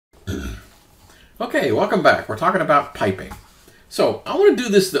Okay, welcome back. We're talking about piping. So I want to do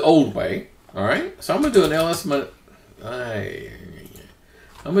this the old way. All right. So I'm going to do an ls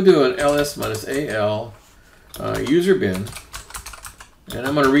minus al user bin, and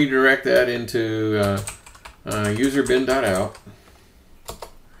I'm going to redirect that into user bin.out,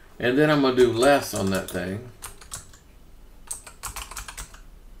 and then I'm going to do less on that thing.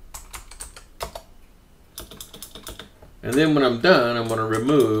 And then when I'm done, I'm going to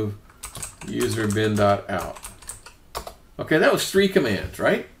remove user bin.out. Okay, that was 3 commands,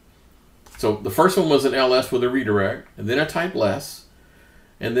 right? So the first one was an ls with a redirect, and then I type less,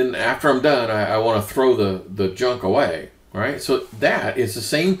 and then after I'm done, I want to throw the junk away, right? So that is the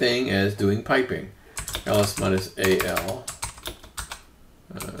same thing as doing piping. ls minus al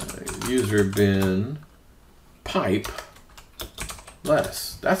user bin pipe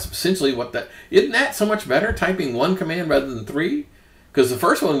less. That's essentially what that, isn't that so much better, typing 1 command rather than 3? Because the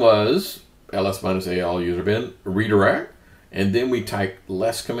first one was ls minus al user bin redirect, and then we type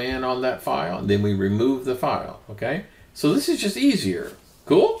less command on that file, and then we remove the file, okay? So this is just easier.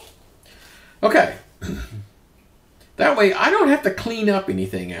 Cool? Okay. That way I don't have to clean up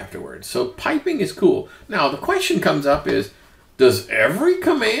anything afterwards. So piping is cool. Now the question comes up is, does every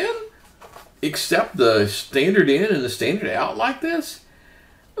command accept the standard in and the standard out like this?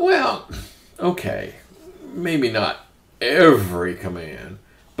 Well, okay. Maybe not every command,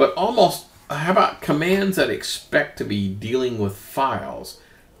 but almost. How about commands that expect to be dealing with files?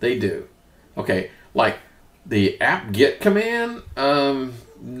 They do. Okay, like the apt-get command.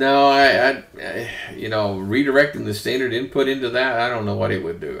 No, I you know, redirecting the standard input into that, I don't know what it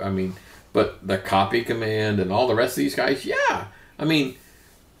would do. I mean, but the copy command and all the rest of these guys, yeah. I mean,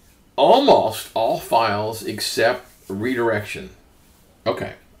 almost all files accept redirection.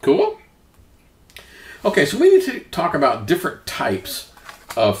 Okay, cool. Okay, so we need to talk about different types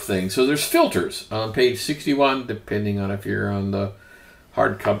of things. So there's filters on page 61, depending on if you're on the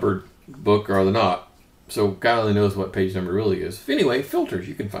hardcover book or the not. So God only knows what page number really is. Anyway, filters,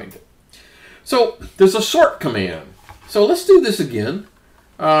 you can find it. So there's a sort command. So let's do this again.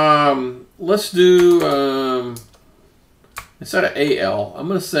 Let's do, instead of al, I'm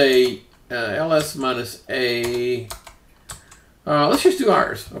going to say ls minus a. Let's just do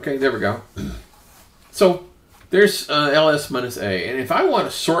ours. Okay, there we go. So there's ls minus a, and if I want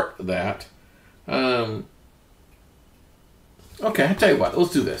to sort that, okay, I'll tell you what,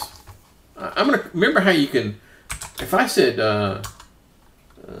 let's do this. I'm going to, remember how you can, if I said,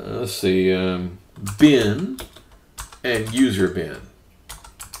 let's see, bin and user bin,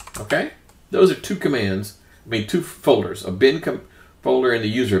 okay? Those are 2 commands, I mean 2 folders, a bin folder and the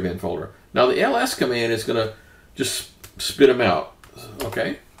user bin folder. Now the ls command is going to just spit them out,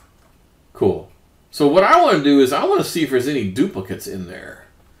 okay? Cool. So what I want to do is I want to see if there's any duplicates in there.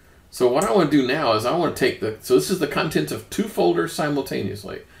 So what I want to do now is I want to take the, so this is the contents of 2 folders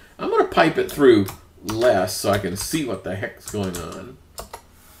simultaneously. I'm going to pipe it through less so I can see what the heck's going on.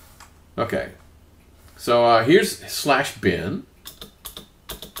 Okay. So here's /bin.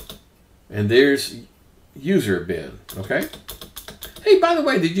 And there's user bin. Okay. Hey, by the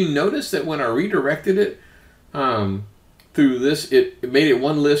way, did you notice that when I redirected it, through this, it made it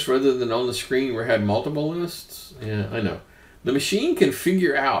 1 list rather than on the screen where it had multiple lists? Yeah, I know. The machine can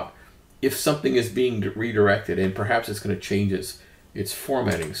figure out if something is being redirected, and perhaps it's going to change its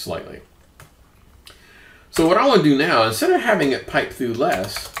formatting slightly. So what I want to do now, instead of having it pipe through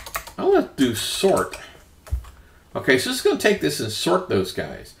less, I want to do sort. Okay, so it's going to take this and sort those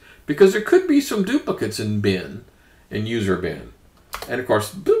guys, because there could be some duplicates in bin and user bin. And of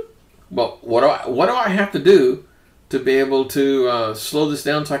course, boop. Well, what do I have to do to be able to slow this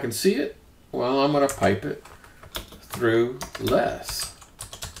down so I can see it? Well, I'm going to pipe it through less.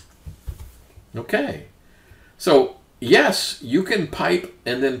 Okay. So, yes, you can pipe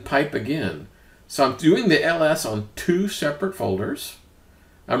and then pipe again. So I'm doing the ls on 2 separate folders.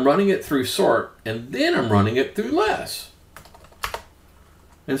 I'm running it through sort, and then I'm running it through less.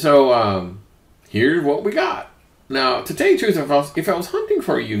 And so here's what we got. Now, to tell you the truth, if I was hunting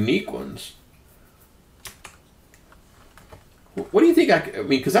for unique ones, what do you think I mean,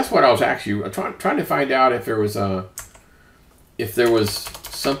 because that's what I was actually trying to find out if there was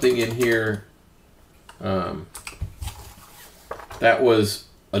something in here that was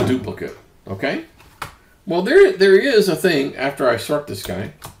a duplicate. Okay? Well, there is a thing after I sort this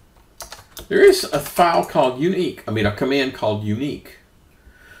guy. There is a file called unique. I mean, a command called unique.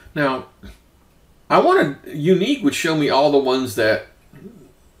 Now, I wanted unique would show me all the ones that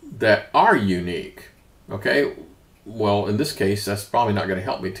are unique. Okay? Well, in this case, that's probably not going to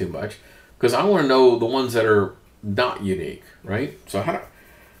help me too much, because I want to know the ones that are not unique, right? So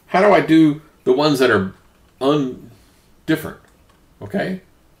how do I do the ones that are different. Okay?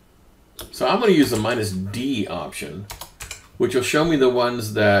 So I'm going to use the -D option, which will show me the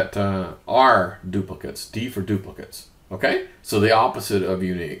ones that are duplicates. D for duplicates. Okay? So the opposite of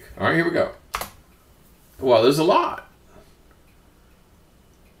unique. All right, here we go. Well, there's a lot.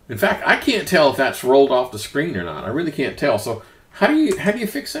 In fact, I can't tell if that's rolled off the screen or not. I really can't tell. So how do you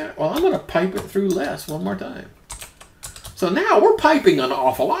fix that? Well, I'm going to pipe it through less one more time. So now we're piping an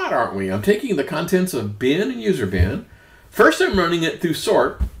awful lot, aren't we? I'm taking the contents of bin and user bin. First, I'm running it through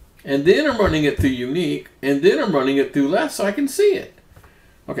sort, and then I'm running it through unique, and then I'm running it through less so I can see it.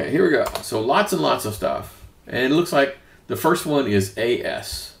 Okay, here we go. So lots and lots of stuff. And it looks like the first one is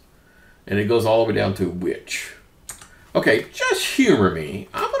AS, and it goes all the way down to which. Okay, just humor me.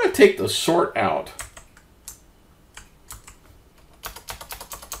 I'm going to take the sort out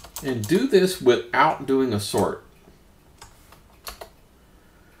and do this without doing a sort.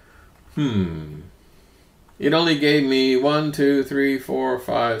 It only gave me 1, 2, 3, 4,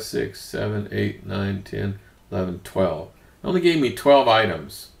 5, 6, 7, 8, 9, 10, 11, 12. It only gave me 12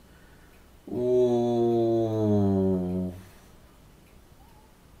 items. Ooh.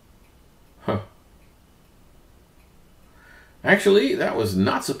 Huh. Actually, that was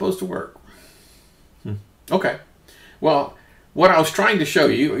not supposed to work. Okay. Well, what I was trying to show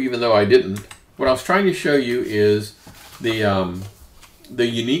you, even though I didn't, what I was trying to show you is the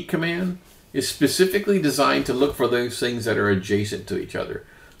unique command is specifically designed to look for those things that are adjacent to each other.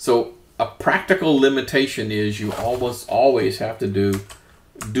 So a practical limitation is you always have to do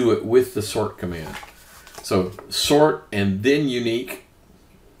it with the sort command. So sort and then unique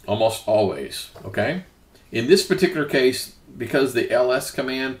almost always, okay? In this particular case, because the ls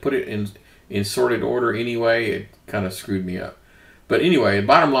command put it in sorted order anyway, it kind of screwed me up. But anyway, the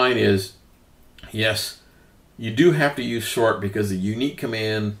bottom line is, yes, you do have to use sort because the unique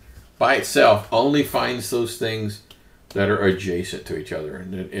command by itself only finds those things that are adjacent to each other.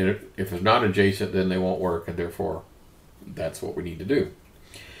 And if it's not adjacent, then they won't work, and therefore that's what we need to do.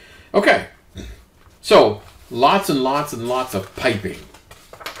 Okay, so lots and lots and lots of piping.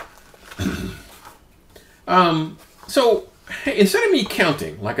 So hey, instead of me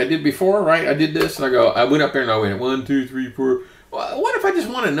counting like I did before, right? I did this and I went up there and I went 1, 2, 3, 4. Well, what if I just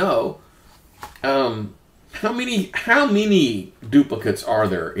want to know how many duplicates are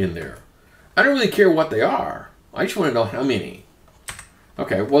there in there? I don't really care what they are. I just want to know how many.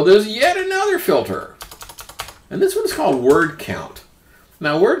 Okay, well, there's yet another filter. And this one's called word count.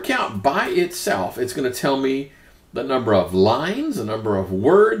 Now, word count by itself, it's going to tell me the number of lines, the number of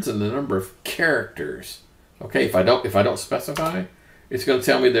words, and the number of characters. Okay, if I don't specify, it's going to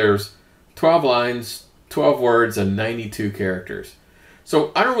tell me there's 12 lines, 12 words, and 92 characters.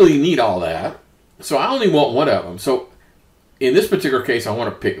 So I don't really need all that. So I only want one of them. So in this particular case, I want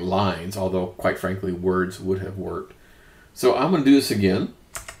to pick lines, although quite frankly, words would have worked. So I'm going to do this again.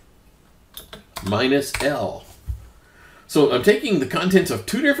 -L. So I'm taking the contents of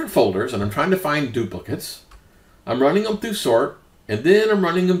 2 different folders and I'm trying to find duplicates. I'm running them through sort, and then I'm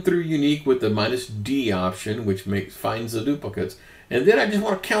running them through unique with the -D option, which finds the duplicates. And then I just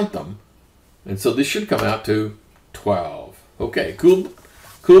want to count them. And so this should come out to 12. Okay,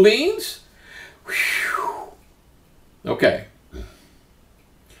 cool beans? Whew. Okay.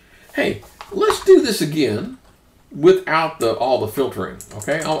 Hey, let's do this again without all the filtering.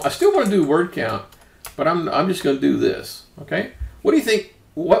 Okay, I still want to do word count, but I'm just going to do this. Okay, what do you think?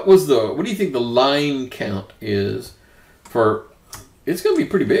 What do you think the line count is for? It's going to be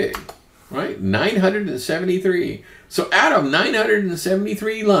pretty big, right? 973. So out of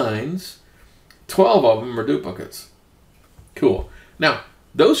 973 lines, 12 of them are duplicates. Cool. Now,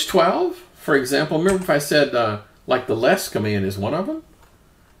 those 12, for example, remember if I said like the less command is one of them?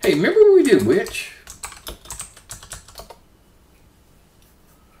 Hey, remember when we did which?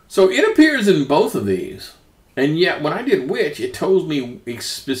 So it appears in both of these. And yet when I did which, it told me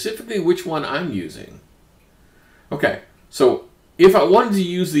specifically which one I'm using. Okay, so if I wanted to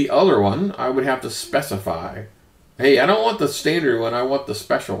use the other one, I would have to specify, hey, I don't want the standard one, I want the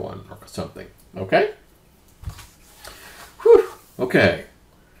special one or something. Okay? Whew. Okay.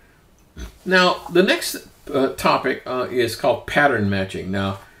 Now, the next topic is called pattern matching.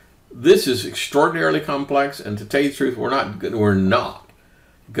 Now, this is extraordinarily complex, and to tell you the truth, we're not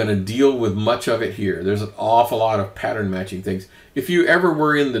going to deal with much of it here. There's an awful lot of pattern matching things. If you ever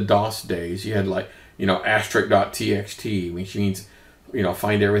were in the DOS days, you had like, asterisk.txt, which means,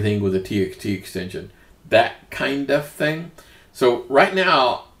 find everything with a txt extension. That kind of thing. So right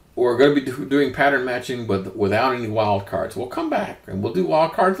now, we're going to be doing pattern matching but without any wildcards. We'll come back and we'll do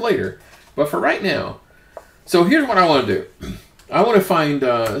wildcards later. But for right now, so here's what I want to do. I want to find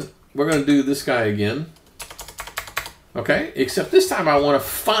we're going to do this guy again. Okay, except this time I want to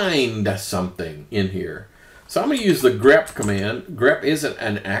find something in here. So I'm going to use the grep command. Grep isn't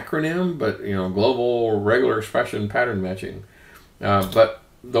an acronym, but you know, global regular expression pattern matching. But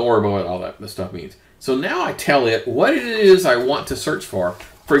don't worry about what all that stuff means. So now I tell it what it is I want to search for.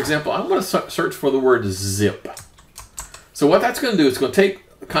 For example, I'm going to search for the word zip. So what that's going to do is going to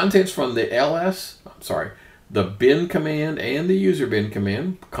take contents from the the bin command and the user bin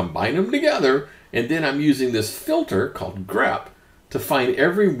command, combine them together, and then I'm using this filter called grep to find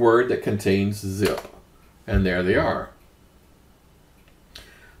every word that contains zip. And there they are.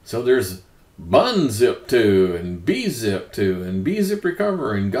 So there's bun zip 2 and b zip 2 and b zip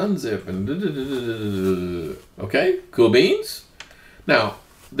recover and gun zip and okay, cool beans. Now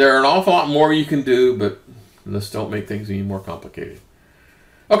there are an awful lot more you can do, but let's don't make things any more complicated.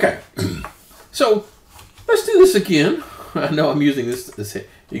 Okay, so let's do this again. I know I'm using this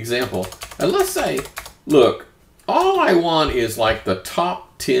example, and let's say, look, all I want is like the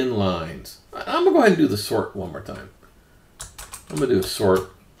top 10 lines. I'm gonna go ahead and do the sort one more time. I'm gonna do a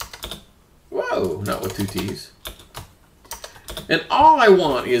sort. Whoa, not with 2 T's. And all I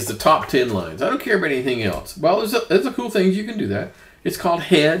want is the top 10 lines. I don't care about anything else. Well, there's a cool thing you can do that. It's called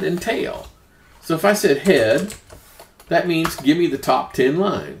head and tail. So if I said head, that means give me the top 10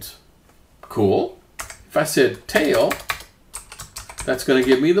 lines. Cool. If I said tail, that's going to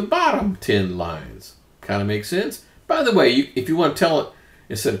give me the bottom 10 lines. Kind of makes sense. By the way, if you want to tell it,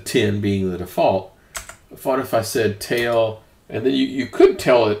 instead of 10 being the default, what if I said tail, and then you could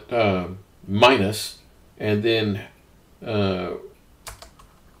tell it minus, and then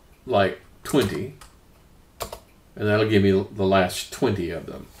like 20, and that'll give me the last 20 of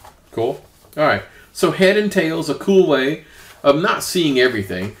them. Cool? All right. So head and tail is a cool way of not seeing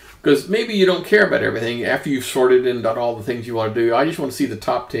everything, because maybe you don't care about everything after you've sorted and done all the things you want to do. I just want to see the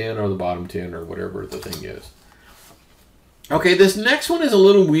top 10 or the bottom 10 or whatever the thing is. Okay, this next one is a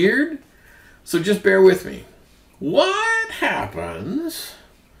little weird, so just bear with me. What happens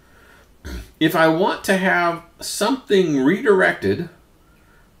if I want to have something redirected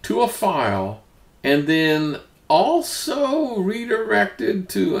to a file and then also redirected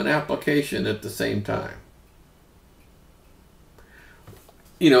to an application at the same time?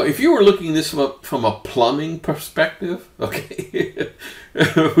 You know, if you were looking this from a plumbing perspective, okay,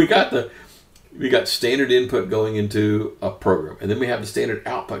 we got standard input going into a program, and then we have the standard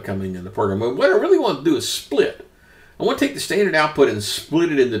output coming in the program. But what I really want to do is split. I want to take the standard output and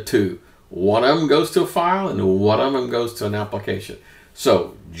split it into 2. One of them goes to a file, and one of them goes to an application.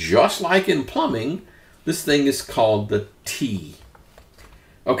 So, just like in plumbing, this thing is called the T.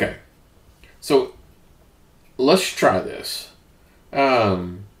 Okay, so let's try this.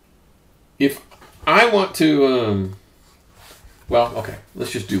 If I want to, well, okay,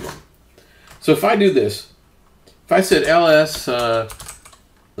 let's just do one. So if I do this, if I said ls,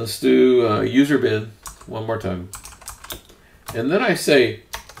 let's do user bin one more time, and then I say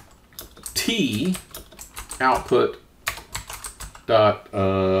t output dot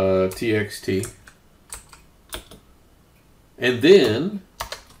txt, and then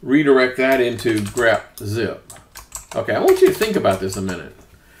redirect that into grep zip. Okay, I want you to think about this a minute.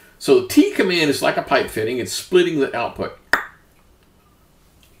 So the T command is like a pipe fitting. It's splitting the output.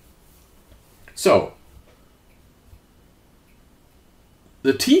 So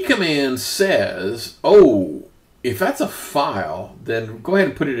the T command says, oh, if that's a file, then go ahead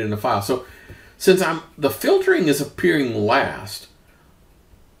and put it in the file. So since the filtering is appearing last,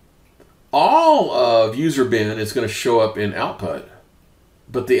 all of user bin is going to show up in output.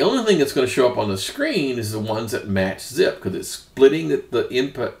 But the only thing that's going to show up on the screen is the ones that match zip, because it's splitting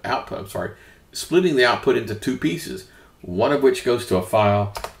splitting the output into 2 pieces, one of which goes to a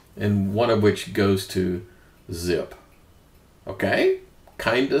file and one of which goes to zip. Okay?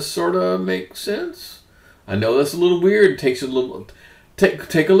 Kind of, sort of makes sense. I know that's a little weird. It takes a little.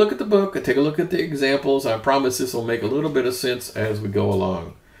 Take a look at the book. Take a look at the examples. I promise this will make a little bit of sense as we go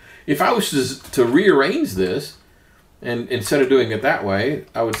along. If I was to rearrange this, and instead of doing it that way,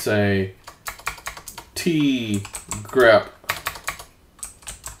 I would say t grep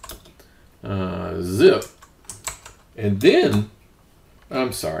zip, and then,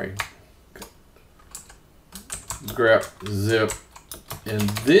 I'm sorry, grep zip, and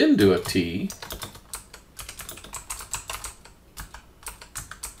then do a t.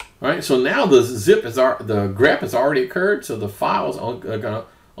 All right, so now the grep has already occurred, so the file is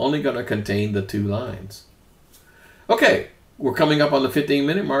only going to contain the 2 lines. Okay, we're coming up on the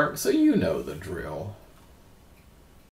 15-minute mark, so you know the drill.